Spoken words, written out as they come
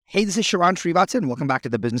Hey, this is Sharran Srivatsaa, and welcome back to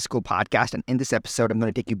the Business School podcast. And in this episode, I'm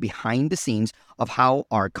going to take you behind the scenes of how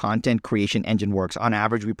our content creation engine works. On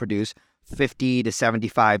average, we produce 50 to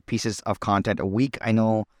 75 pieces of content a week. I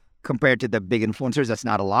know compared to the big influencers, that's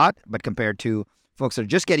not a lot, but compared to folks that are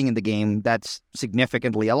just getting in the game, that's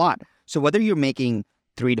significantly a lot. So whether you're making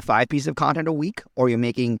 3 to 5 pieces of content a week or you're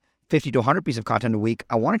making 50 to 100 pieces of content a week,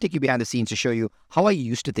 I want to take you behind the scenes to show you how I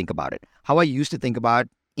used to think about it, how I used to think about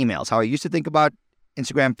emails, how I used to think about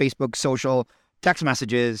Instagram, Facebook, social, text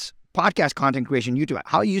messages, podcast content creation, YouTube,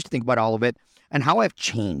 how I used to think about all of it, and how I've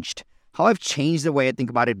changed the way I think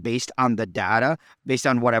about it based on the data, based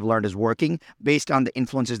on what I've learned is working, based on the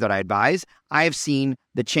influencers that I advise. I have seen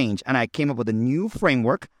the change, and I came up with a new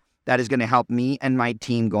framework that is going to help me and my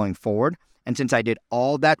team going forward. And since I did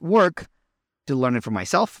all that work to learn it for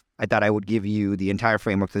myself, I thought I would give you the entire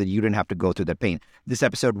framework so that you didn't have to go through that pain. This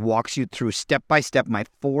episode walks you through step by step my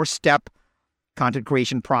 4-step content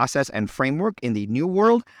creation process and framework in the new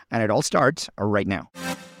world, and it all starts right now.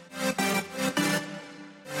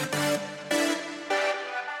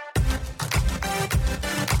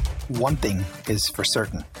 One thing is for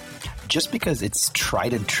certain. Just because it's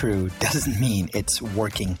tried and true doesn't mean it's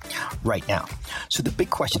working right now. So the big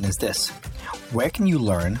question is this: where can you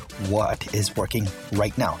learn what is working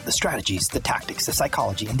right now? The strategies, the tactics, the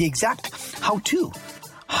psychology, and the exact how-to.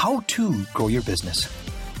 How to grow your business.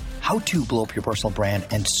 How to blow up your personal brand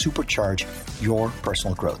and supercharge your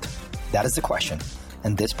personal growth. That is the question,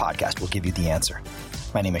 and this podcast will give you the answer.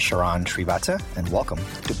 My name is Sharran Srivatsaa, and welcome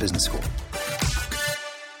to Business School.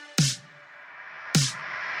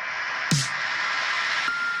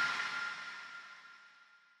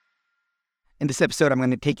 In this episode, I'm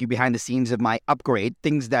going to take you behind the scenes of my upgrade,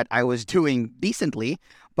 things that I was doing decently,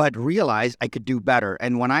 but realized I could do better.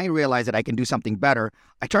 And when I realized that I can do something better,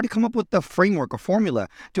 I tried to come up with the framework or formula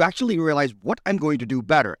to actually realize what I'm going to do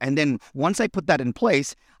better. And then once I put that in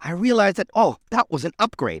place, I realized that, that was an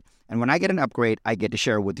upgrade. And when I get an upgrade, I get to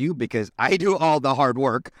share it with you because I do all the hard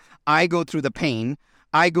work. I go through the pain.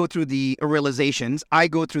 I go through the realizations. I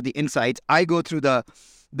go through the insights. I go through the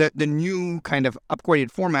new kind of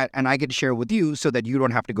upgraded format, and I get to share with you so that you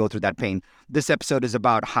don't have to go through that pain. This episode is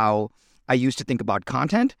about how I used to think about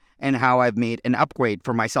content and how I've made an upgrade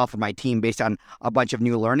for myself and my team based on a bunch of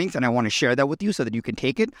new learnings, and I want to share that with you so that you can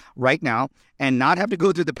take it right now and not have to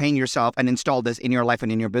go through the pain yourself and install this in your life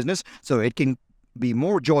and in your business so it can be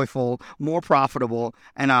more joyful, more profitable,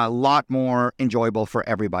 and a lot more enjoyable for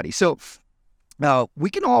everybody. So we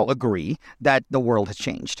can all agree that the world has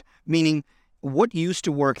changed, meaning what used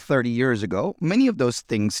to work 30 years ago, many of those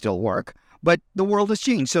things still work, but the world has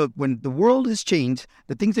changed. So when the world has changed,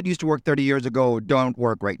 the things that used to work 30 years ago don't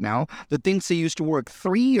work right now. The things that used to work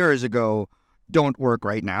 3 years ago don't work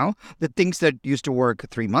right now. The things that used to work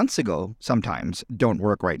 3 months ago sometimes don't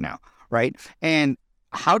work right now, right? And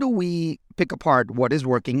how do we pick apart what is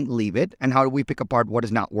working, leave it, and how do we pick apart what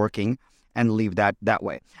is not working and leave that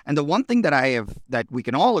way? And the one thing that we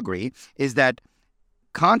can all agree is that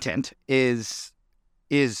content is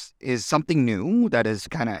something new that has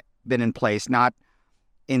kind of been in place, not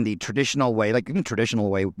in the traditional way. Like in the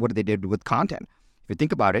traditional way, what did they do with content? If you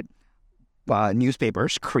think about it,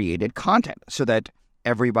 newspapers created content so that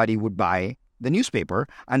everybody would buy the newspaper,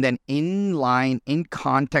 and then in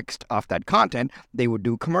context of that content, they would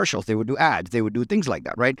do commercials, they would do ads, they would do things like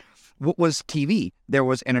that, right? What was TV? There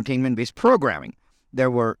was entertainment-based programming.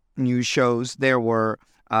 There were news shows, there were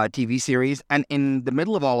TV series, and in the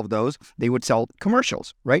middle of all of those, they would sell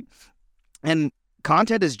commercials, right? And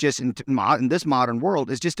content is just, in this modern world,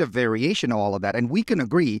 is just a variation of all of that. And we can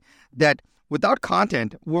agree that without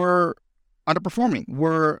content, we're underperforming.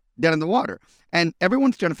 We're dead in the water. And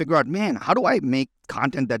everyone's trying to figure out, man, how do I make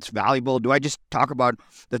content that's valuable? Do I just talk about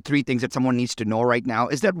the 3 things that someone needs to know right now?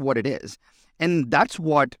 Is that what it is? And that's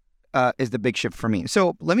what is the big shift for me.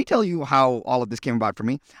 So let me tell you how all of this came about for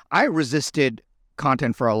me. I resisted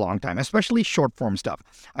content for a long time, especially short form stuff.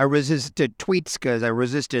 I resisted tweets because I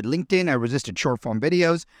resisted LinkedIn. I resisted short form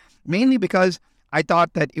videos, mainly because I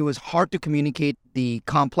thought that it was hard to communicate the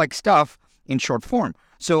complex stuff in short form.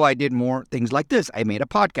 So I did more things like this. I made a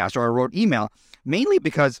podcast or I wrote email, mainly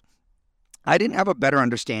because I didn't have a better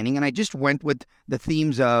understanding, and I just went with the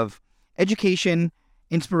themes of education,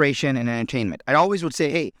 inspiration, and entertainment. I always would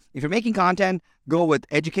say, hey, if you're making content, go with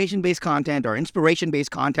education-based content or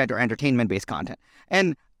inspiration-based content or entertainment-based content.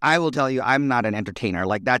 And I will tell you, I'm not an entertainer.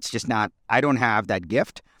 Like, that's just not, I don't have that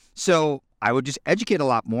gift. So I would just educate a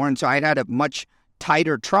lot more. And so I had a much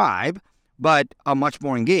tighter tribe, but a much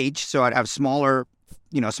more engaged. So I'd have smaller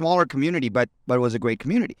community, but it was a great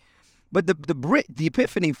community. But the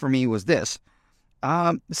epiphany for me was this.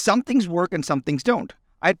 Some things work and some things don't.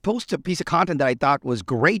 I'd post a piece of content that I thought was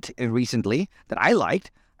great recently that I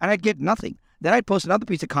liked, and I'd get nothing. Then I'd post another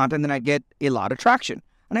piece of content and I'd get a lot of traction.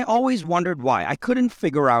 And I always wondered why. I couldn't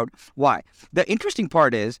figure out why. The interesting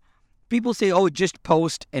part is people say, oh, just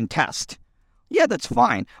post and test. Yeah, that's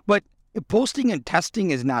fine. But posting and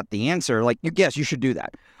testing is not the answer. Like, yes, you should do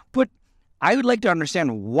that. But I would like to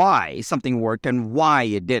understand why something worked and why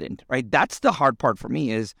it didn't, right? That's the hard part for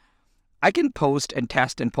me is I can post and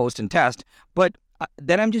test and post and test, but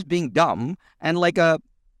then I'm just being dumb and like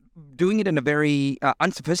doing it in a very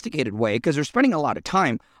unsophisticated way because they're spending a lot of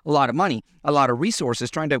time, a lot of money, a lot of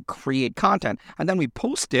resources trying to create content. And then we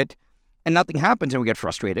post it and nothing happens and we get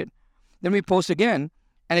frustrated. Then we post again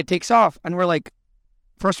and it takes off and we're like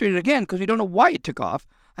frustrated again because we don't know why it took off.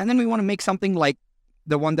 And then we want to make something like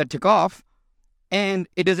the one that took off and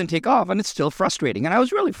it doesn't take off and it's still frustrating. And I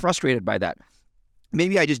was really frustrated by that.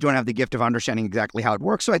 Maybe I just don't have the gift of understanding exactly how it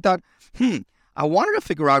works. So I thought, I wanted to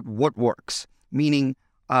figure out what works, meaning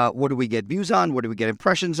what do we get views on? What do we get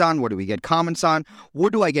impressions on? What do we get comments on?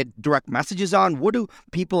 What do I get direct messages on? What do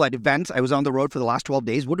people at events, I was on the road for the last 12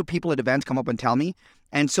 days, what do people at events come up and tell me?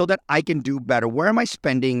 And so that I can do better, where am I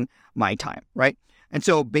spending my time, right? And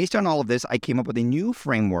so based on all of this, I came up with a new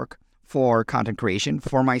framework for content creation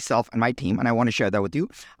for myself and my team, and I want to share that with you.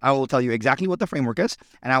 I will tell you exactly what the framework is,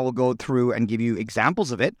 and I will go through and give you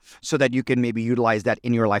examples of it so that you can maybe utilize that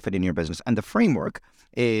in your life and in your business. And the framework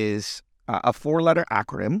is a 4-letter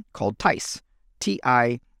acronym called TICE,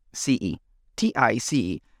 T-I-C-E,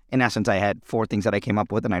 T-I-C-E. In essence, I had 4 things that I came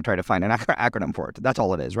up with, and I tried to find an acronym for it. That's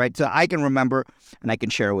all it is, right? So I can remember, and I can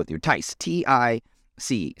share it with you. TICE,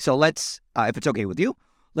 T-I-C-E. So let's, if it's okay with you,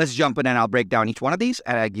 let's jump in and I'll break down each one of these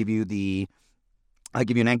and I'll give you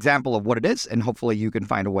an example of what it is, and hopefully you can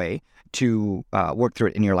find a way to work through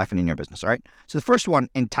it in your life and in your business, all right? So the first one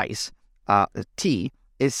in TICE, T,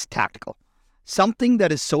 is tactical. Something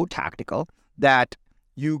that is so tactical that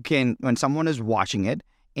you can, when someone is watching it,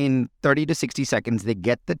 in 30 to 60 seconds, they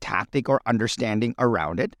get the tactic or understanding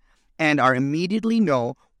around it and are immediately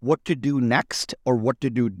know what to do next or what to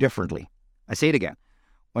do differently. I say it again.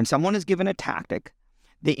 When someone is given a tactic,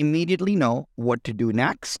 they immediately know what to do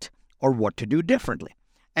next or what to do differently.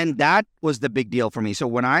 And that was the big deal for me. So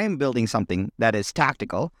when I am building something that is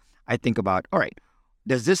tactical, I think about, all right,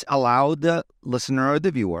 does this allow the listener or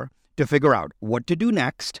the viewer to figure out what to do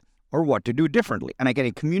next or what to do differently? And I can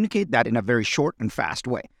communicate that in a very short and fast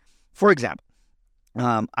way. For example,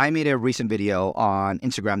 I made a recent video on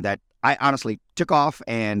Instagram that I honestly took off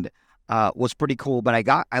and was pretty cool, but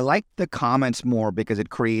I liked the comments more because it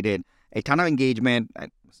created a ton of engagement,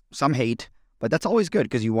 some hate, but that's always good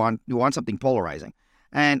because you want something polarizing.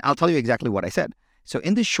 And I'll tell you exactly what I said. So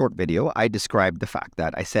in this short video, I described the fact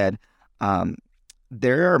that I said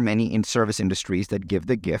there are many in service industries that give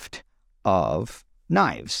the gift of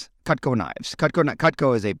knives, Cutco knives.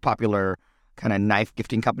 Cutco is a popular kind of knife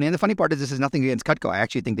gifting company. And the funny part is this is nothing against Cutco. I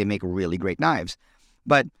actually think they make really great knives.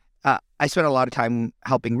 But I spent a lot of time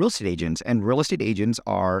helping real estate agents, and real estate agents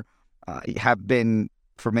have been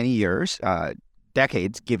for many years,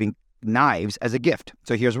 decades, giving knives as a gift.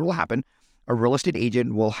 So here's what will happen. A real estate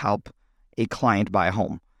agent will help a client buy a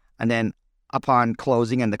home. And then upon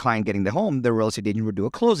closing and the client getting the home, the real estate agent will do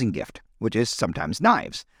a closing gift, which is sometimes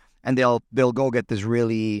knives. And they'll go get this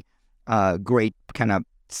really great kind of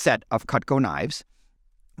set of Cutco knives.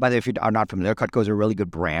 By the way, if you are not familiar, Cutco is a really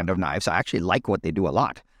good brand of knives. I actually like what they do a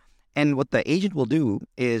lot. And what the agent will do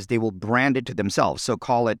is they will brand it to themselves. So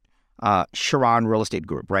call it Sharon Real Estate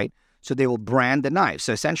Group, right? So they will brand the knife.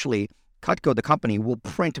 So essentially, Cutco, the company, will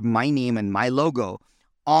print my name and my logo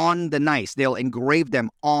on the knives. They'll engrave them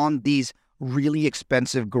on these really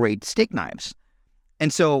expensive, great steak knives.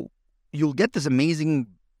 And so you'll get this amazing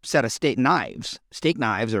set of steak knives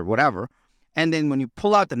or whatever. And then when you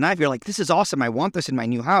pull out the knife, you're like, this is awesome. I want this in my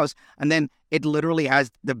new house. And then it literally has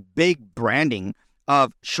the big branding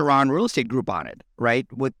of Sharon Real Estate Group on it, right?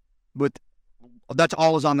 With that's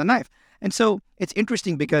all is on the knife. And so it's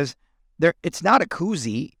interesting because it's not a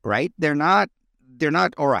koozie, right? They're not,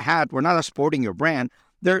 or a hat. We're not sporting your brand.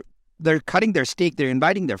 They're cutting their steak. They're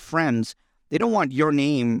inviting their friends. They don't want your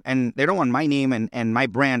name and they don't want my name and my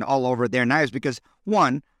brand all over their knives because,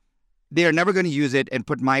 one, they're never going to use it and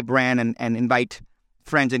put my brand and invite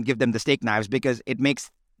friends and give them the steak knives because it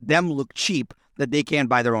makes them look cheap that they can't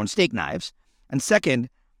buy their own steak knives. And second,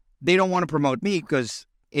 they don't want to promote me because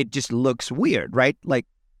it just looks weird, right? Like,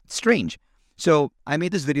 strange. So I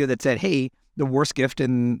made this video that said, hey, the worst gift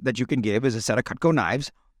that you can give is a set of Cutco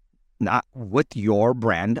knives, not with your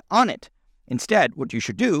brand on it. Instead, what you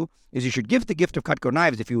should do is you should give the gift of Cutco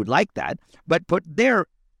knives if you would like that, but put their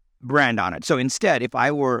brand on it. So instead, if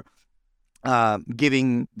I were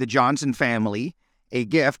giving the Johnson family a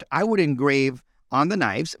gift, I would engrave on the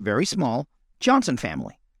knives, very small, Johnson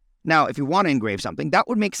family. Now, if you want to engrave something, that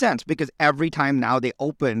would make sense because every time now they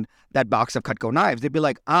open that box of Cutco knives, they'd be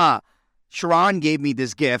like, Sharon gave me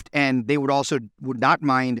this gift, and they would not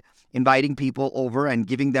mind inviting people over and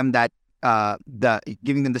giving them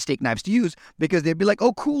giving them the steak knives to use because they'd be like,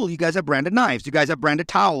 oh, cool, you guys have branded knives, you guys have branded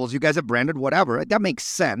towels, you guys have branded whatever. That makes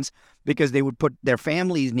sense because they would put their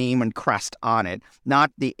family's name and crest on it,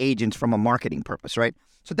 not the agents from a marketing purpose, right?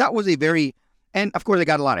 So that was and of course I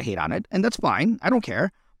got a lot of hate on it, and that's fine. I don't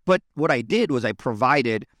care. But what I did was I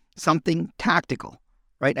provided something tactical,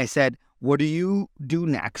 right? I said, what do you do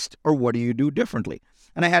next, or what do you do differently?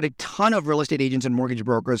 And I had a ton of real estate agents and mortgage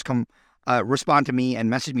brokers come respond to me and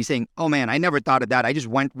message me saying, oh man, I never thought of that. I just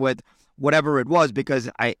went with whatever it was because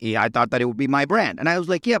I thought that it would be my brand. And I was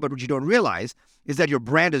like, yeah, but what you don't realize is that your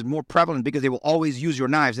brand is more prevalent because they will always use your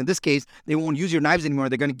knives. In this case, they won't use your knives anymore.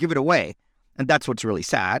 They're going to give it away. And that's what's really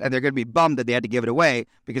sad. And they're going to be bummed that they had to give it away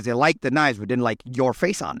because they liked the knives but didn't like your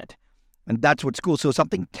face on it. And that's what's cool. So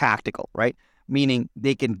something tactical, right? Meaning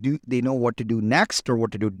they know what to do next or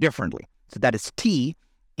what to do differently. So that is T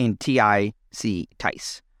in TIC,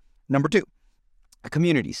 TICE. Number 2,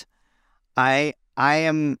 communities. I'm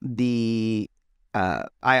a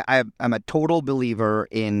total believer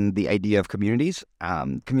in the idea of communities.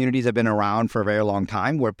 Communities have been around for a very long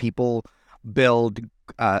time where people build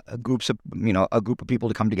a group of people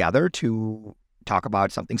to come together to talk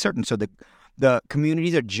about something certain. So the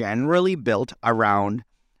communities are generally built around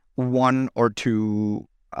one or two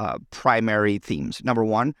primary themes. Number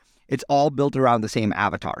 1, it's all built around the same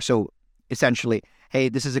avatar. So essentially, hey,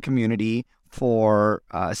 this is a community for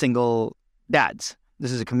single dads.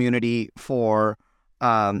 This is a community for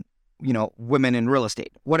women in real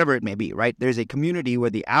estate, whatever it may be, right? There's a community where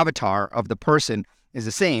the avatar of the person is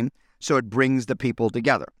the same, so it brings the people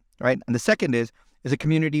together, right? And the second is a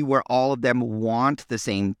community where all of them want the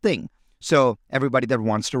same thing. So everybody that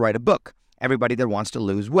wants to write a book, everybody that wants to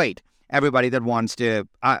lose weight, everybody that wants to,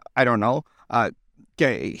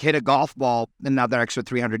 hit a golf ball another extra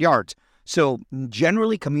 300 yards. So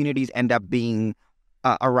generally communities end up being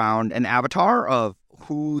around an avatar of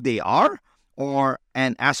who they are or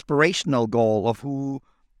an aspirational goal of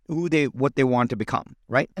what they want to become,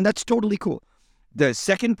 right? And that's totally cool. The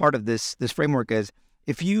second part of this framework is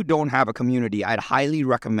if you don't have a community, I'd highly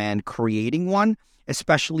recommend creating one,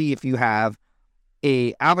 especially if you have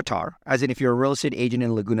a avatar, as in if you're a real estate agent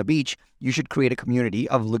in Laguna Beach, you should create a community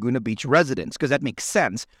of Laguna Beach residents because that makes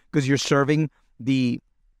sense because you're serving their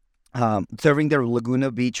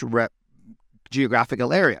Laguna Beach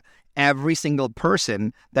geographical area. Every single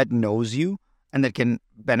person that knows you and that can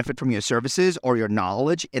benefit from your services or your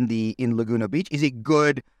knowledge in Laguna Beach is a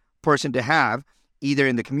good person to have either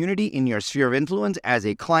in the community, in your sphere of influence, as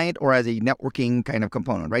a client or as a networking kind of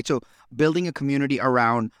component, right? So building a community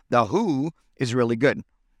around the who is really good.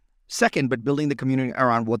 Second, but building the community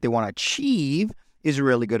around what they want to achieve is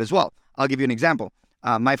really good as well. I'll give you an example.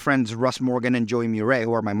 My friends Russ Morgan and Joey Murray,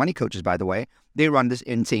 who are my money coaches, by the way, they run this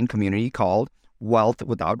insane community called Wealth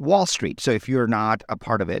Without Wall Street. So if you're not a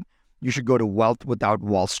part of it, you should go to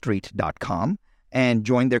wealthwithoutwallstreet.com and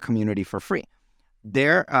join their community for free.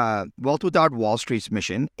 Their Wealth Without Wall Street's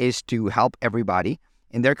mission is to help everybody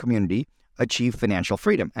in their community achieve financial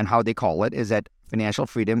freedom. And how they call it is that financial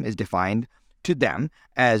freedom is defined to them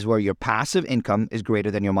as where your passive income is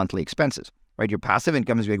greater than your monthly expenses, right? Your passive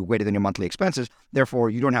income is greater than your monthly expenses.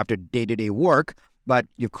 Therefore, you don't have to day-to-day work, but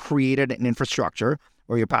you've created an infrastructure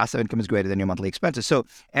where your passive income is greater than your monthly expenses. So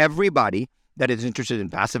everybody that is interested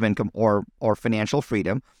in passive income or financial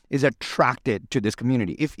freedom is attracted to this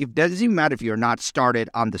community. If it doesn't even matter if you're not started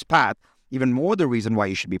on this path, even more the reason why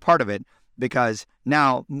you should be part of it, because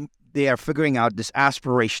now they are figuring out this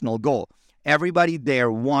aspirational goal. Everybody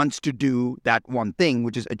there wants to do that one thing,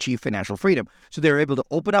 which is achieve financial freedom. So they're able to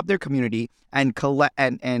open up their community and collect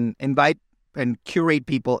and invite and curate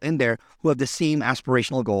people in there who have the same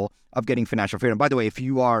aspirational goal of getting financial freedom. By the way, if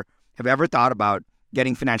you have ever thought about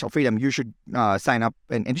getting financial freedom, you should sign up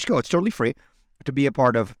and just go. It's totally free to be a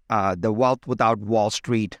part of the Wealth Without Wall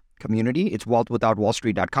Street community. It's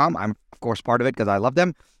wealthwithoutwallstreet.com. I'm, of course, part of it because I love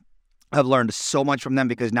them. I've learned so much from them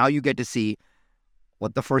because now you get to see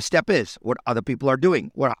what the first step is, what other people are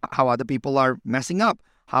doing, how other people are messing up,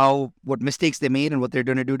 what mistakes they made and what they're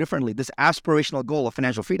going to do differently. This aspirational goal of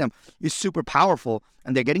financial freedom is super powerful,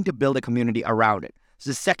 and they're getting to build a community around it. So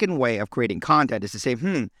the second way of creating content is to say,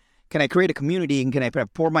 can I create a community and can I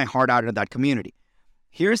pour my heart out into that community?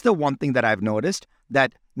 Here's the one thing that I've noticed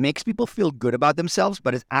that makes people feel good about themselves,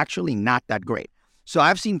 but is actually not that great. So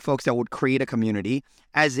I've seen folks that would create a community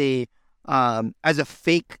as a as a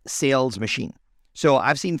fake sales machine. So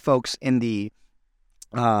I've seen folks in the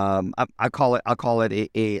I'll call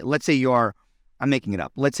it a let's say I'm making it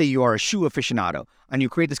up. Let's say you are a shoe aficionado and you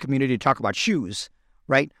create this community to talk about shoes,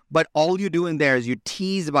 right? But all you're doing there is you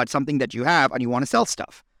tease about something that you have and you want to sell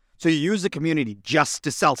stuff. So you use the community just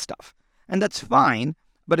to sell stuff. And that's fine.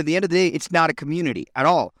 But at the end of the day, it's not a community at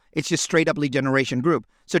all. It's just straight up lead generation group.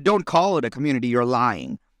 So don't call it a community. You're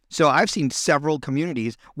lying. So I've seen several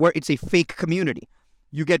communities where it's a fake community.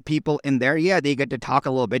 You get people in there. Yeah, they get to talk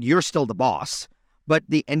a little bit. You're still the boss. But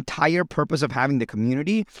the entire purpose of having the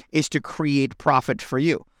community is to create profit for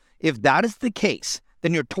you. If that is the case,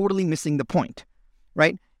 then you're totally missing the point,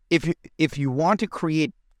 right? If you want to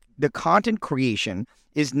create, the content creation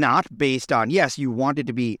is not based on, yes, you want it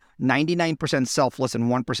to be 99% selfless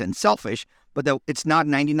and 1% selfish, but it's not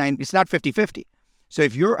 50-50. So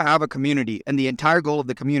if you have a community and the entire goal of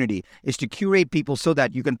the community is to curate people so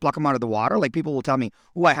that you can pluck them out of the water, like people will tell me,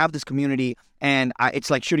 oh, I have this community and it's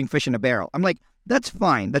like shooting fish in a barrel. I'm like, that's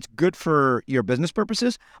fine. That's good for your business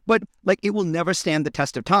purposes, but like it will never stand the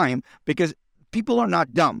test of time because people are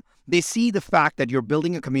not dumb. They see the fact that you're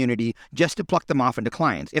building a community just to pluck them off into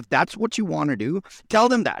clients. If that's what you want to do, tell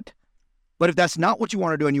them that. But if that's not what you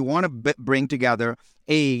want to do and you want to bring together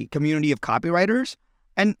a community of copywriters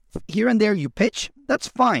and here and there you pitch, that's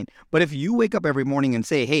fine. But if you wake up every morning and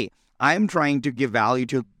say, hey, I'm trying to give value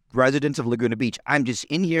to residents of Laguna Beach. I'm just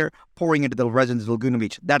in here pouring into the residents of Laguna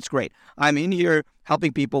Beach. That's great. I'm in here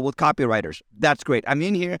helping people with copywriters. That's great. I'm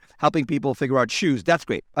in here helping people figure out shoes. That's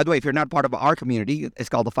great. By the way, if you're not part of our community, it's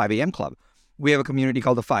called the 5 a.m. Club. We have a community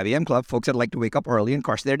called the 5 a.m. Club, folks that like to wake up early and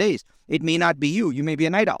crush their days. It may not be you. You may be a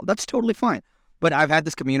night owl. That's totally fine. But I've had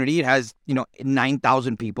this community. It has,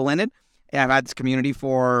 9,000 people in it. And I've had this community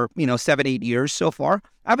for, 7-8 years so far.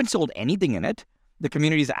 I haven't sold anything in it. The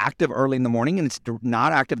community is active early in the morning and it's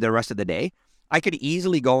not active the rest of the day. I could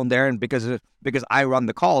easily go in there and because I run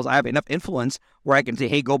the calls, I have enough influence where I can say,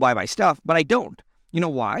 hey, go buy my stuff, but I don't. You know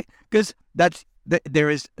why? Because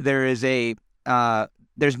there's no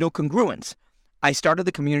congruence. I started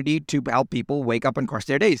the community to help people wake up and crush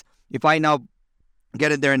their days. If I now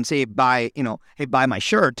get in there and say, hey, buy my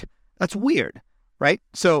shirt, that's weird, right?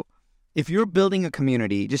 So if you're building a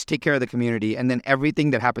community, just take care of the community, and then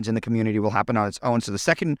everything that happens in the community will happen on its own. So the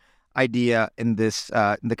second idea in this,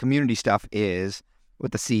 the community stuff is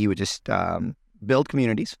with the C, which is build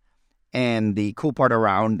communities. And the cool part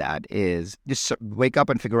around that is just wake up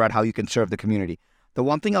and figure out how you can serve the community. The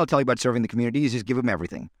one thing I'll tell you about serving the community is just give them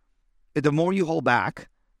everything. The more you hold back,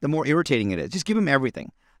 the more irritating it is. Just give them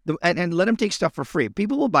everything. And let them take stuff for free.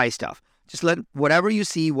 People will buy stuff. Just let whatever you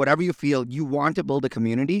see, whatever you feel, you want to build a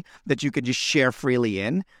community that you could just share freely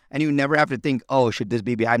in. And you never have to think, oh, should this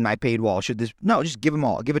be behind my paid wall? No, just give them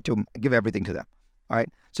all. Give it to them. Give everything to them. All right.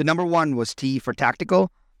 So number 1 was T for tactical.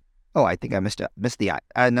 Oh, I think I missed the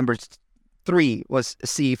I. Number 3 was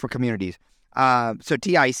C for communities. So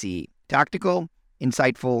TIC, tactical,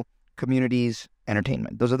 insightful, communities,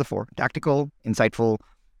 entertainment. Those are the 4. Tactical, insightful,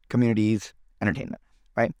 communities, entertainment.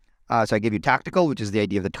 Right. So I gave you tactical, which is the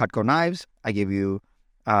idea of the Cutco knives. I gave you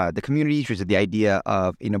the communities, which is the idea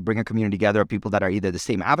of, bring a community together of people that are either the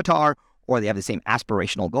same avatar or they have the same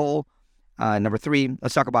aspirational goal. Number 3,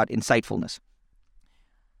 let's talk about insightfulness.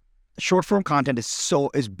 Short form content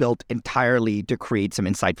is built entirely to create some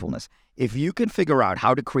insightfulness. If you can figure out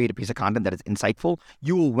how to create a piece of content that is insightful,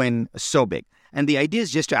 you will win so big. And the idea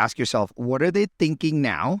is just to ask yourself, what are they thinking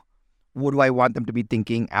now? What do I want them to be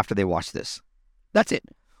thinking after they watch this? That's it.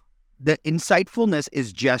 The insightfulness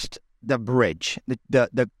is just the bridge,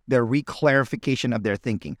 the reclarification of their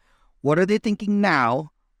thinking. What are they thinking now?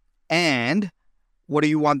 And what do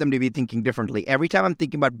you want them to be thinking differently? Every time I'm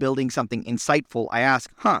thinking about building something insightful, I ask,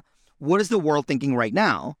 what is the world thinking right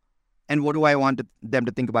now? And what do I want them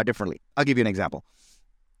to think about differently? I'll give you an example.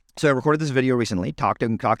 So I recorded this video recently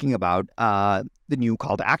talking about the new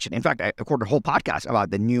call to action. In fact, I recorded a whole podcast about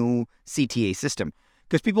the new CTA system.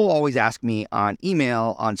 Because people always ask me on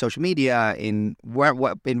email, on social media, in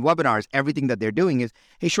webinars, everything that they're doing is,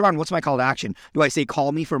 hey, Sharran, what's my call to action? Do I say,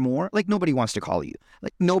 call me for more? Like, nobody wants to call you.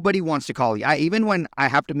 Like, nobody wants to call you. Even when I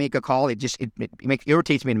have to make a call, it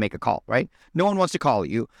irritates me to make a call, right? No one wants to call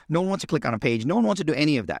you. No one wants to click on a page. No one wants to do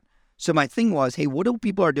any of that. So my thing was, hey, what do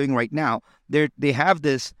people are doing right now? They have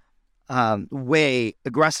this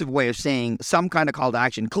aggressive way of saying some kind of call to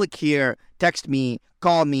action. Click here, text me,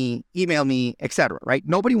 call me, email me, etc. Right?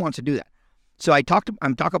 Nobody wants to do that. So I'm talking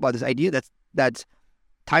about this idea that's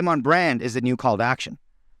time on brand is the new call to action.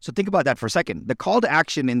 So think about that for a second. The call to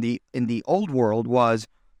action in the old world was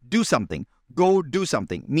do something, go do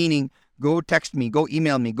something, meaning go text me, go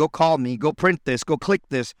email me, go call me, go print this, go click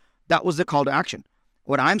this. That was the call to action.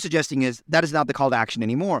 What I'm suggesting is that is not the call to action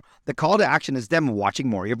anymore. The call to action is them watching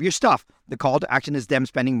more of your stuff. The call to action is them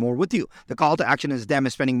spending more with you. The call to action is them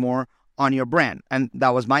spending more on your brand. And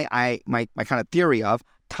that was my kind of theory of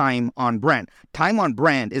time on brand. Time on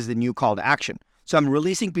brand is the new call to action. So I'm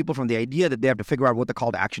releasing people from the idea that they have to figure out what the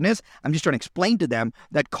call to action is. I'm just trying to explain to them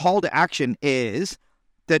that call to action is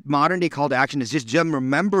that modern day call to action is just them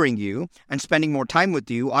remembering you and spending more time with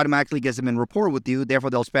you automatically gets them in rapport with you. Therefore,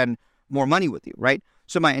 they'll spend more money with you, right?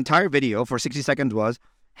 So my entire video for 60 seconds was,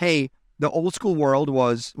 hey, the old school world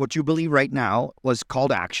was what you believe right now was call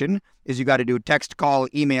to action is you got to do text, call,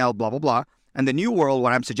 email, blah, blah, blah. And the new world,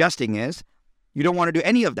 what I'm suggesting is you don't want to do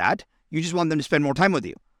any of that. You just want them to spend more time with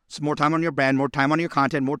you. So more time on your brand, more time on your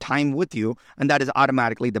content, more time with you. And that is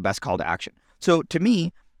automatically the best call to action. So to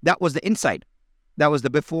me, that was the insight. That was the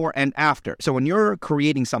before and after. So when you're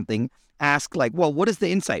creating something, ask like, well, what is the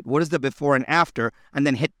insight? What is the before and after? And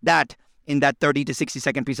then hit that in that 30 to 60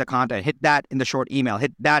 second piece of content. Hit that in the short email.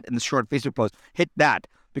 Hit that in the short Facebook post. Hit that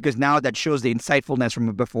because now that shows the insightfulness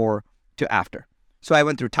from before to after. So I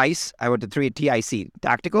went through TICE. I went to TIC,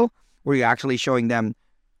 tactical, where you're actually showing them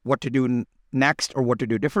what to do next or what to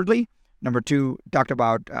do differently. Number 2, talked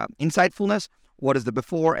about insightfulness. What is the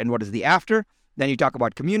before and what is the after? Then you talk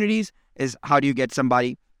about communities, is how do you get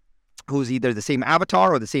somebody who's either the same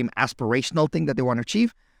avatar or the same aspirational thing that they want to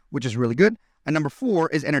achieve, which is really good. And number 4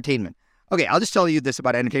 is entertainment. Okay, I'll just tell you this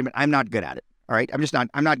about entertainment. I'm not good at it. All right, I'm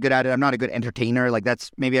not good at it. I'm not a good entertainer. Like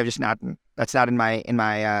that's not in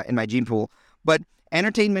my gene pool. But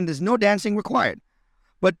entertainment is no dancing required.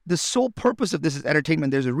 But the sole purpose of this is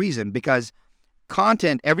entertainment. There's a reason, because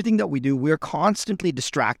content, everything that we do, we're constantly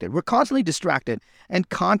distracted. And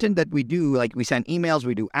content that we do, like we send emails,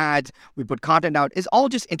 we do ads, we put content out, is all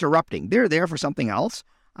just interrupting. They're there for something else,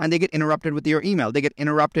 and they get interrupted with your email. They get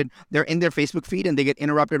interrupted. They're in their Facebook feed, and they get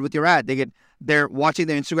interrupted with your ad. They're watching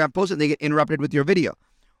their Instagram post, and they get interrupted with your video.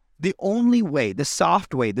 The only way, the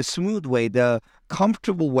soft way, the smooth way, the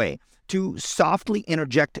comfortable way to softly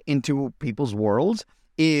interject into people's worlds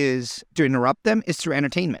is to interrupt them is through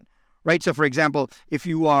entertainment. Right. So, for example, if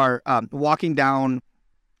you are walking down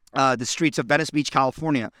the streets of Venice Beach,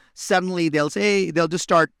 California, suddenly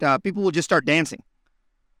people will just start dancing.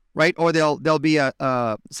 Right. Or there'll be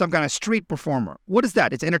some kind of street performer. What is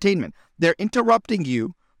that? It's entertainment. They're interrupting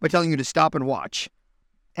you by telling you to stop and watch,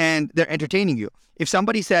 and they're entertaining you. If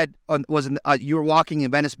somebody said you were walking in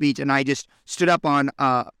Venice Beach and I just stood up on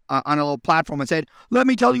a little platform and said, "Let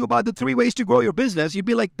me tell you about the 3 ways to grow your business," you'd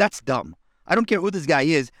be like, "That's dumb. I don't care who this guy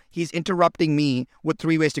is. He's interrupting me with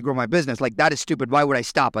 3 ways to grow my business. Like, that is stupid. Why would I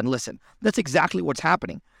stop and listen?" That's exactly what's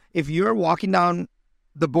happening. If you're walking down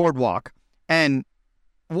the boardwalk, and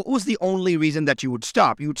what was the only reason that you would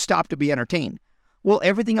stop? You would stop to be entertained. Well,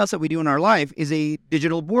 everything else that we do in our life is a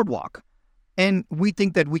digital boardwalk. And we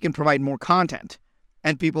think that we can provide more content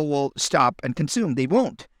and people will stop and consume. They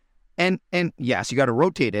won't. And yes, you got to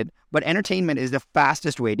rotate it, but entertainment is the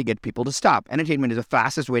fastest way to get people to stop. Entertainment is the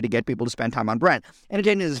fastest way to get people to spend time on brand.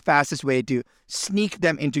 Entertainment is the fastest way to sneak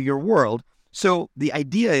them into your world. So the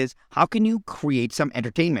idea is, how can you create some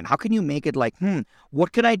entertainment? How can you make it like,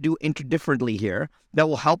 what could I do differently here that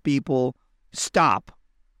will help people stop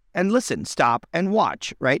and listen, stop and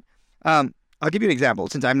watch, right? I'll give you an example,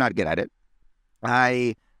 since I'm not good at it.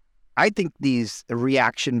 I think these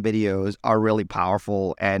reaction videos are really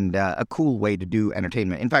powerful and a cool way to do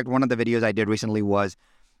entertainment. In fact, one of the videos I did recently was,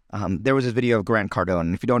 there was this video of Grant Cardone.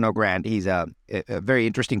 And if you don't know Grant, he's a very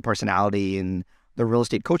interesting personality in the real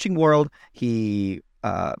estate coaching world. He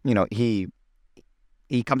comes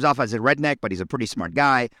off as a redneck, but he's a pretty smart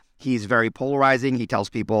guy. He's very polarizing. He tells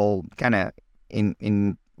people kind of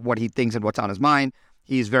in what he thinks and what's on his mind.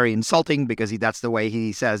 He's very insulting because that's the way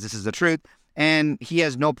he says this is the truth. And he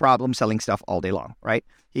has no problem selling stuff all day long, right?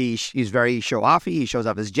 He's very show-offy. He shows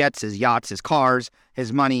off his jets, his yachts, his cars,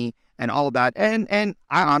 his money, and all of that. And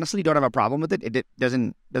I honestly don't have a problem with it. It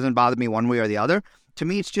doesn't bother me one way or the other. To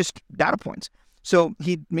me, it's just data points. So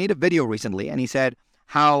he made a video recently, and he said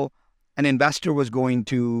how an investor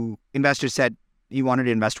said he wanted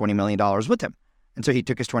to invest $20 million with him. And so he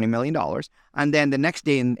took his $20 million. And then the next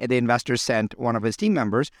day, the investor sent one of his team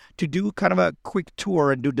members to do kind of a quick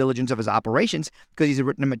tour and due diligence of his operations because he's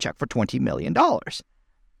written him a check for $20 million.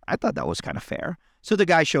 I thought that was kind of fair. So the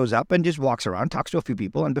guy shows up and just walks around, talks to a few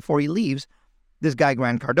people. And before he leaves, this guy,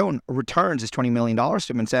 Grant Cardone, returns his $20 million to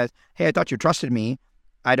him and says, "Hey, I thought you trusted me.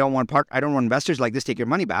 I don't want investors like this take your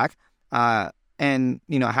money back." And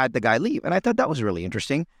had the guy leave. And I thought that was really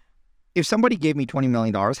interesting. If somebody gave me $20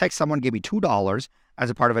 million, heck, someone gave me $2 as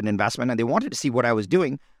a part of an investment, and they wanted to see what I was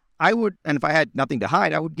doing, I would, and if I had nothing to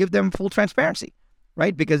hide, I would give them full transparency.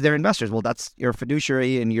 right? Because they're investors. Well, that's you're a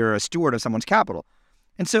fiduciary and you're a steward of someone's capital.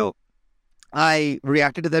 And so I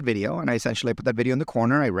reacted to that video, and I essentially put that video in the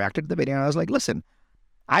corner. I reacted to the video, and I was like, listen,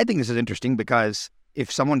 I think this is interesting because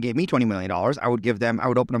if someone gave me $20 million, I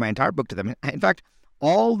would open up my entire book to them. In fact,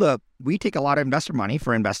 we take a lot of investor money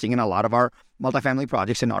for investing in a lot of our multifamily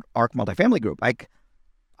projects in ARC Multifamily Group. Like,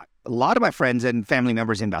 a lot of my friends and family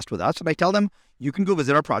members invest with us, and I tell them, you can go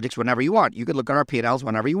visit our projects whenever you want. You can look at our P&Ls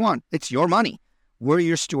whenever you want. It's your money. We're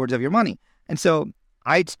your stewards of your money. And so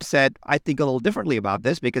I said, I think a little differently about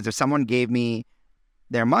this, because if someone gave me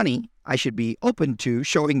their money, I should be open to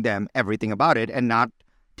showing them everything about it and not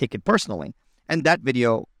take it personally. And that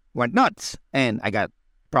video went nuts, and I got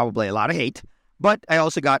probably a lot of hate, but I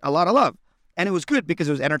also got a lot of love. And it was good because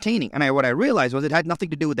it was entertaining. And what I realized was it had nothing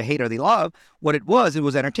to do with the hate or the love. What it was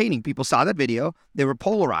entertaining. People saw that video. They were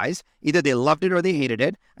polarized. Either they loved it or they hated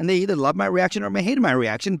it. And they either loved my reaction or they hated my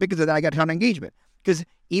reaction. Because of that, I got a ton of engagement. Because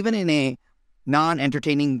even in a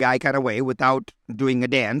non-entertaining guy kind of way, without doing a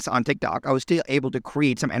dance on TikTok, I was still able to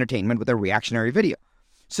create some entertainment with a reactionary video.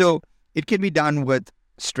 So it can be done with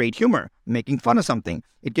straight humor, making fun of something.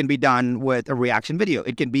 It can be done with a reaction video.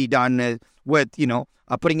 It can be done with,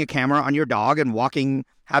 putting a camera on your dog and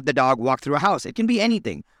have the dog walk through a house. It can be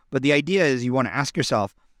anything. But the idea is you want to ask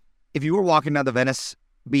yourself, if you were walking down the Venice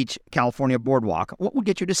Beach, California boardwalk, what would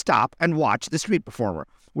get you to stop and watch the street performer?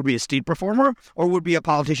 Would it be a street performer, or would it be a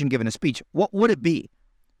politician giving a speech? What would it be?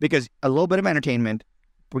 Because a little bit of entertainment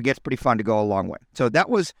gets pretty fun to go a long way. So that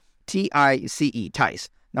was TICE.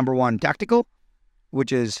 Number one, tactical,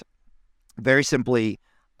 which is very simply,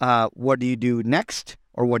 what do you do next,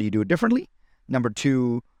 or what do you do differently? Number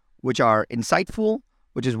two, which are insightful,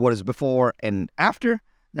 which is what is before and after.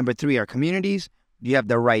 Number three are communities. Do you have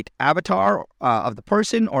the right avatar of the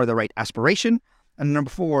person or the right aspiration? And number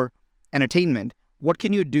four, entertainment. What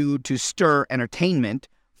can you do to stir entertainment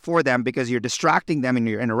for them, because you're distracting them and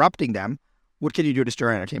you're interrupting them? What can you do to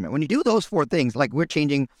stir entertainment? When you do those four things, like we're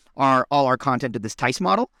changing all our content to this TICE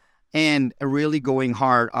model and really going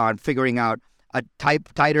hard on figuring out a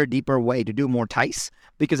tighter, deeper way to do more TICE,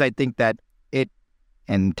 because I think that it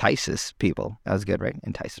entices people. That was good, right?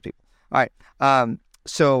 Entices people. All right.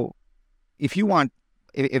 So if you want,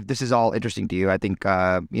 if this is all interesting to you, I think,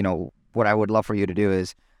 what I would love for you to do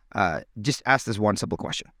is just ask this one simple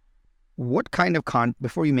question. What kind of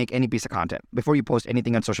before you make any piece of content, before you post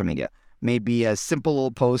anything on social media, maybe a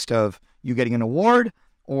simple post of you getting an award,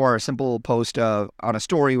 or a simple post on a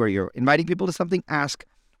story where you're inviting people to something, ask,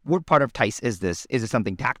 what part of TICE is this? Is it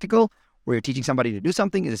something tactical, where you're teaching somebody to do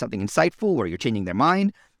something? Is it something insightful, where you're changing their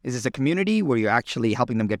mind? Is this a community where you're actually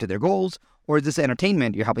helping them get to their goals? Or is this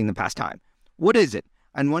entertainment, you're helping them pass time? What is it?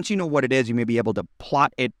 And once you know what it is, you may be able to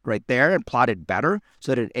plot it right there and plot it better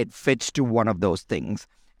so that it fits to one of those things.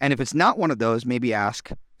 And if it's not one of those, maybe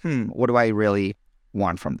ask, what do I really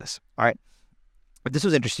want from this? All right. If this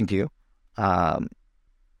was interesting to you, and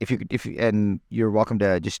you're welcome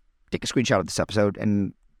to just take a screenshot of this episode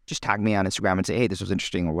and just tag me on Instagram and say, hey, this was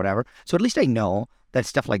interesting or whatever. So at least I know that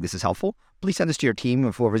stuff like this is helpful. Please send this to your team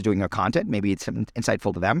of whoever's doing your content. Maybe it's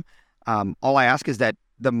insightful to them. All I ask is that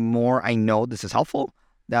the more I know this is helpful,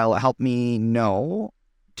 that'll help me know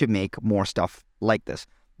to make more stuff like this.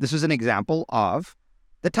 This was an example of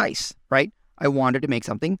the TICE, right? I wanted to make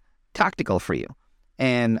something tactical for you.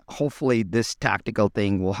 And hopefully this tactical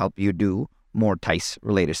thing will help you do more TICE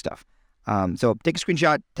related stuff. So take a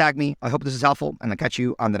screenshot, tag me. I hope this is helpful, and I'll catch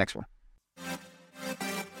you on the next one.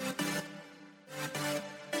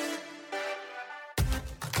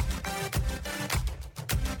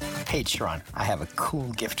 Hey, Sharon, I have a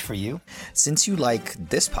cool gift for you. Since you like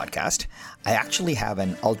this podcast, I actually have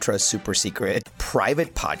an ultra super secret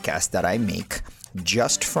private podcast that I make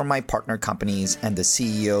just for my partner companies and the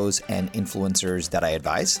CEOs and influencers that I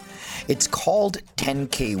advise. It's called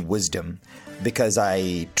 10K Wisdom, because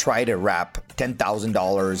I try to wrap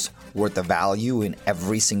 $10,000 worth of value in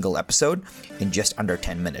every single episode in just under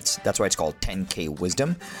 10 minutes. That's why it's called 10K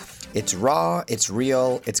Wisdom. It's raw, it's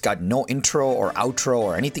real, it's got no intro or outro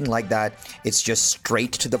or anything like that. It's just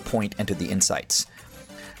straight to the point and to the insights.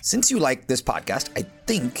 Since you like this podcast, I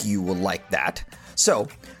think you will like that. So,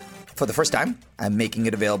 for the first time, I'm making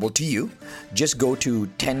it available to you. Just go to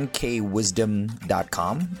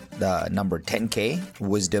 10kwisdom.com, the number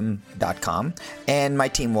 10kwisdom.com, and my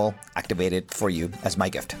team will activate it for you as my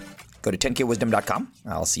gift. Go to 10kwisdom.com.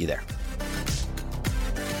 I'll see you there.